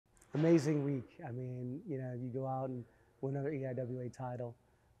amazing week. I mean, you go out and win another EIWA title.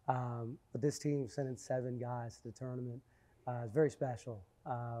 But this team sent in 7 guys to the tournament. It's very special.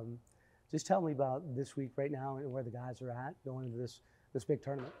 Just tell me about this week right now and where the guys are at going into this big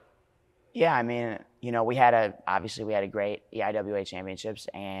tournament. Yeah, I mean, obviously we had a great EIWA championships,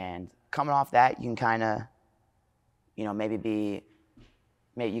 and coming off that, you can kind of, maybe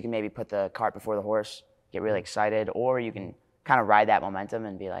put the cart before the horse, get really excited, or you can kind of ride that momentum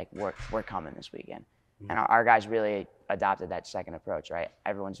and be like, we're coming this weekend. And our guys really adopted that second approach, right?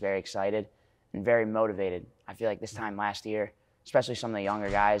 Everyone's very excited and very motivated. I feel like this time last year, especially some of the younger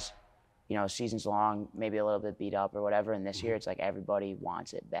guys, season's long, maybe a little bit beat up or whatever, and this year it's like everybody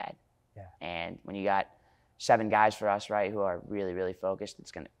wants it bad. Yeah. And when you got 7 guys for us, right, who are really, really focused,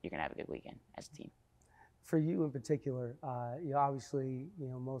 you're gonna have a good weekend as a team. For you in particular, obviously,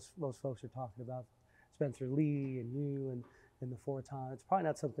 most folks are talking about Spencer Lee and you and the 4-time. It's probably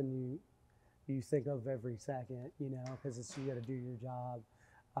not something you think of every second, because you got to do your job.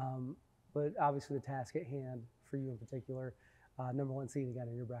 But obviously, the task at hand for you in particular, #1 seed again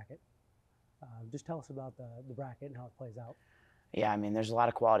in your bracket. Just tell us about the bracket and how it plays out. Yeah, I mean, there's a lot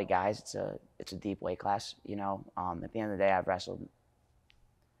of quality guys. It's a deep weight class. At the end of the day, I've wrestled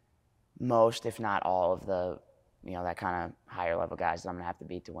most, if not all, of the that kind of higher level guys that I'm gonna have to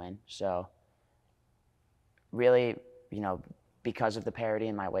beat to win. So really, because of the parity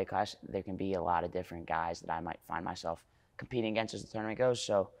in my weight class, there can be a lot of different guys that I might find myself competing against as the tournament goes.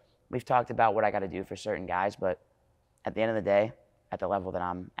 So we've talked about what I got to do for certain guys, but at the end of the day, at the level that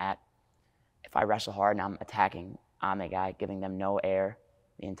I'm at, if I wrestle hard and I'm attacking on a guy, giving them no air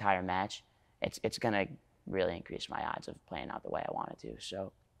the entire match, it's going to really increase my odds of playing out the way I want it to.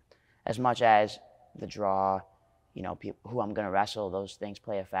 So as much as the draw, who I'm going to wrestle, those things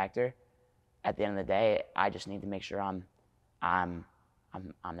play a factor. At the end of the day, I just need to make sure I'm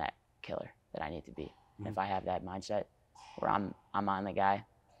that killer that I need to be. And if I have that mindset where I'm on the guy,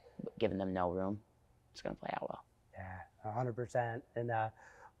 giving them no room, it's going to play out well. Yeah, 100%. And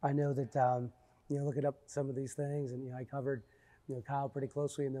I know that looking up some of these things, and I covered Kyle pretty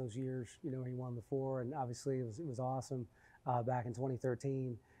closely in those years. He won before, and obviously it was awesome back in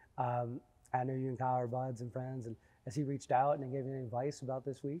 2013. I know you and Kyle are buds and friends, and has he reached out and gave you any advice about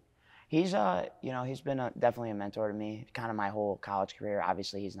this week? He's he's been definitely a mentor to me, kind of my whole college career.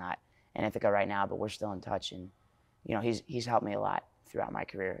 Obviously, he's not in Ithaca right now, but we're still in touch, and he's helped me a lot throughout my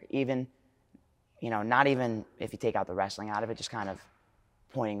career. Even, not even if you take out the wrestling out of it, just kind of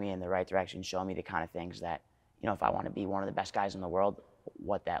pointing me in the right direction, showing me the kind of things that, if I want to be one of the best guys in the world,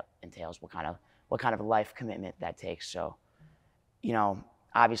 what that entails, what kind of life commitment that takes. So,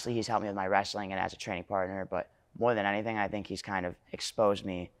 obviously he's helped me with my wrestling and as a training partner, but more than anything, I think he's kind of exposed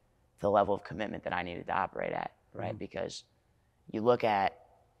me to the level of commitment that I needed to operate at, right? Because you look at,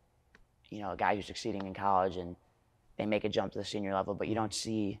 a guy who's succeeding in college and they make a jump to the senior level, but you don't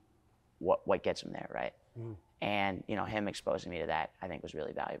see what gets them there, right? And, him exposing me to that, I think was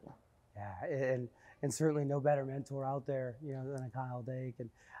really valuable. Yeah, and certainly no better mentor out there, than a Kyle Dake. And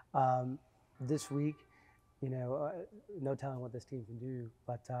this week, no telling what this team can do,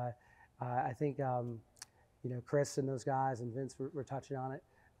 but I think, Chris and those guys and Vince were touching on it,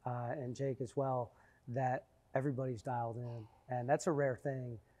 and Jake as well, that everybody's dialed in. And that's a rare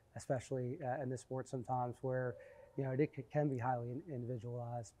thing, especially in this sport sometimes where, it can be highly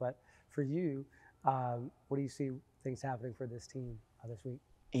individualized. But for you, what do you see things happening for this team this week?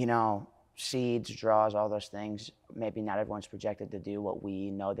 Seeds, draws, all those things, maybe not everyone's projected to do what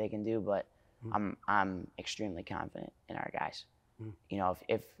we know they can do, but I'm extremely confident in our guys.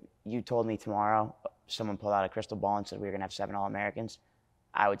 If you told me tomorrow someone pulled out a crystal ball and said we were going to have 7 All-Americans,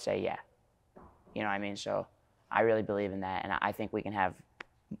 I would say yeah. You know what I mean? So I really believe in that, and I think we can have,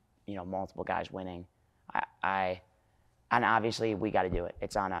 multiple guys winning. And obviously we got to do it.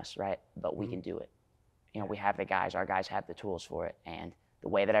 It's on us, right? But we can do it. We have the guys. Our guys have the tools for it, and the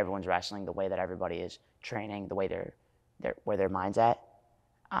way that everyone's wrestling, the way that everybody is training, the way where their mind's at.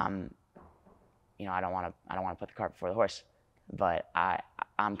 I don't want to put the cart before the horse, but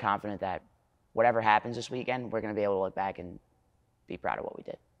I'm confident that whatever happens this weekend, we're going to be able to look back and be proud of what we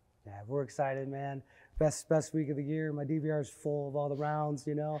did. Yeah, we're excited, man. Best week of the year. My DVR is full of all the rounds.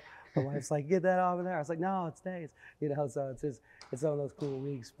 My wife's like, get that off of there. I was like, no, it stays. So it's one of those cool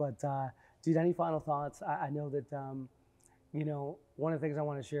weeks. But dude, any final thoughts? I know that one of the things I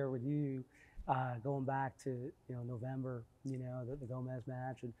want to share with you, going back to November, the Gomez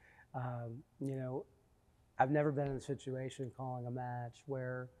match, and I've never been in a situation calling a match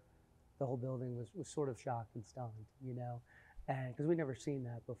where the whole building was sort of shocked and stunned, and because we've never seen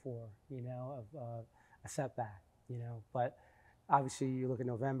that before, of a setback, but obviously, you look at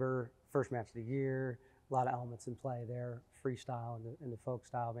November, first match of the year, a lot of elements in play there, freestyle and the folk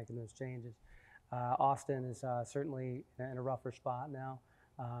style, making those changes. Austin is certainly in a rougher spot now.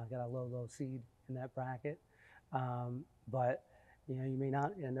 Got a low seed in that bracket. But, you know, you may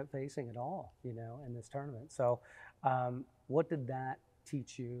not end up facing it all, you know, in this tournament. So what did that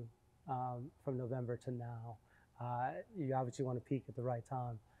teach you from November to now? You obviously want to peak at the right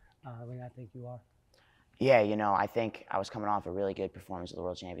time. I mean, I think you are. Yeah, you know, I think I was coming off a really good performance at the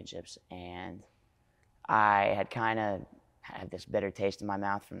World Championships, and I had kind of had this bitter taste in my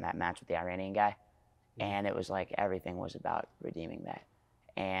mouth from that match with the Iranian guy, and it was like everything was about redeeming that.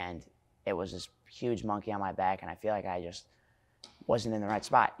 And it was this huge monkey on my back, and I feel like I just wasn't in the right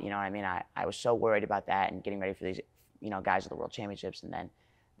spot. You know what I mean? I was so worried about that and getting ready for these, you know, guys at the World Championships, and then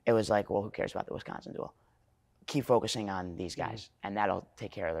it was like, well, who cares about the Wisconsin duel? Keep focusing on these guys, and that'll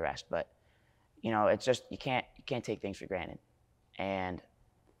take care of the rest. But you know, it's just you can't take things for granted, and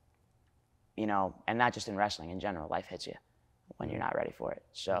you know, and not just in wrestling, in general, life hits you when you're not ready for it.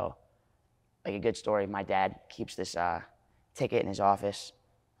 So, like a good story, my dad keeps this ticket in his office.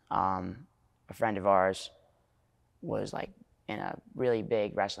 A friend of ours was like in a really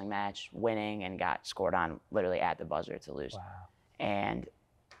big wrestling match, winning, and got scored on literally at the buzzer to lose. Wow. And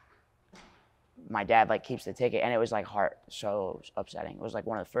my dad like keeps the ticket, and it was like so upsetting. It was like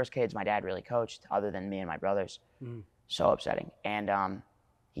one of the first kids my dad really coached, other than me and my brothers. So upsetting. And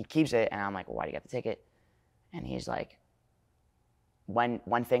he keeps it, and I'm like, well, why do you got the ticket? And he's like, when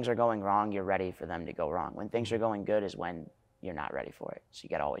things are going wrong, you're ready for them to go wrong. When things are going good is when you're not ready for it. So you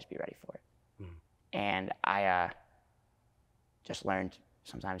got to always be ready for it. And I just learned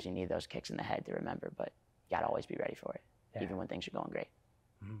sometimes you need those kicks in the head to remember, but you got to always be ready for it, even when things are going great.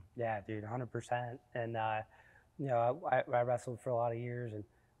 Yeah, dude, 100%. And, you know, I wrestled for a lot of years, and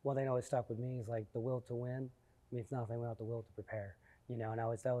one thing that always stuck with me is like the will to win means nothing without the will to prepare, you know, and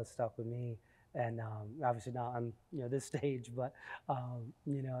that always stuck with me. And obviously not on, you know, this stage, but,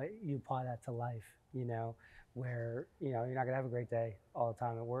 you know, you apply that to life, you know, where, you know, you're not going to have a great day all the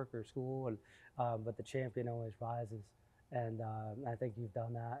time at work or school, and but the champion always rises. And I think you've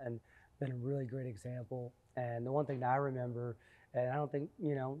done that and been a really great example. And the one thing that I remember, and I don't think,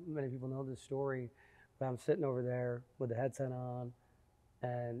 you know, many people know this story, but I'm sitting over there with the headset on,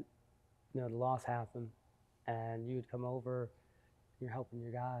 and, you know, the loss happened, and you would come over, you're helping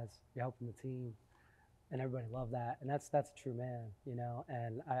your guys, you're helping the team, and everybody loved that. And that's a true man, you know,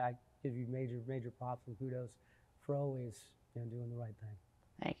 and I give you major props and kudos for always, you know, doing the right thing.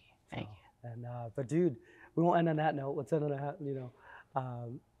 Thank you. Thank you. And, but dude, we won't end on that note. Let's end on a, you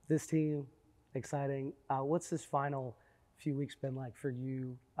know, this team, exciting. What's this final few weeks been like for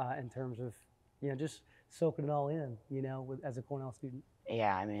you in terms of, you know, just soaking it all in, you know, as a Cornell student?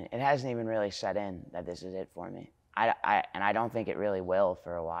 Yeah, I mean, it hasn't even really set in that this is it for me. And I don't think it really will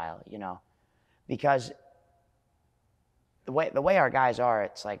for a while, you know, because the way our guys are,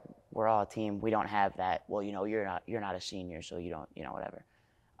 it's like we're all a team. We don't have that, well, you know, you're not a senior, so you don't, you know, whatever.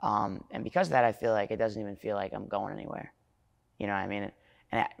 And because of that, I feel like it doesn't even feel like I'm going anywhere. You know what I mean?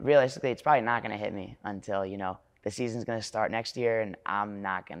 And realistically, it's probably not going to hit me until, you know, the season's going to start next year, and I'm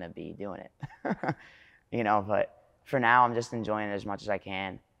not going to be doing it. You know, but for now, I'm just enjoying it as much as I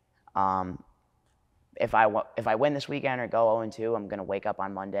can. If I win this weekend or go 0-2, I'm going to wake up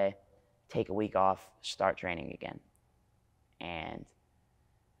on Monday, take a week off, start training again. And,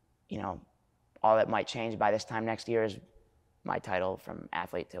 you know, all that might change by this time next year is my title from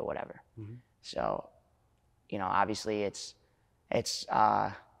athlete to whatever. So, you know, obviously it's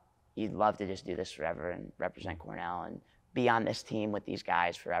you'd love to just do this forever and represent Cornell and be on this team with these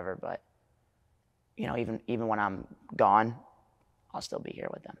guys forever. But, you know, even when I'm gone, I'll still be here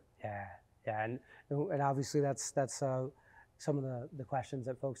with them. Yeah, and obviously that's some of the questions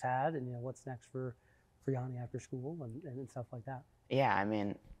that folks had, and, you know, what's next for Yianni after school and stuff like that. Yeah, I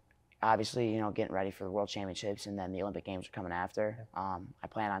mean, obviously, you know, getting ready for the World Championships, and then the Olympic Games are coming after. I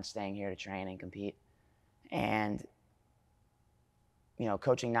plan on staying here to train and compete. And, you know,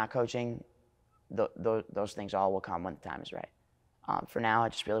 coaching, not coaching, those things all will come when the time is right. For now, I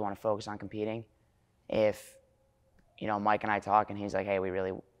just really want to focus on competing. If, you know, Mike and I talk and he's like, hey, we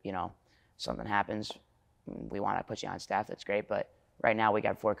really, you know, something happens, we want to put you on staff, that's great. But right now we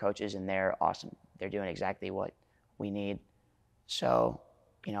got 4 coaches, and they're awesome. They're doing exactly what we need. So,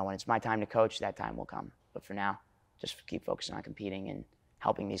 you know, when it's my time to coach, that time will come. But for now, just keep focusing on competing and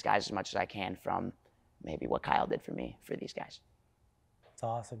helping these guys as much as I can from maybe what Kyle did for me, for these guys. It's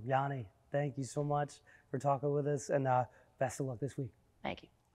awesome. Yianni, thank you so much for talking with us, and best of luck this week. Thank you.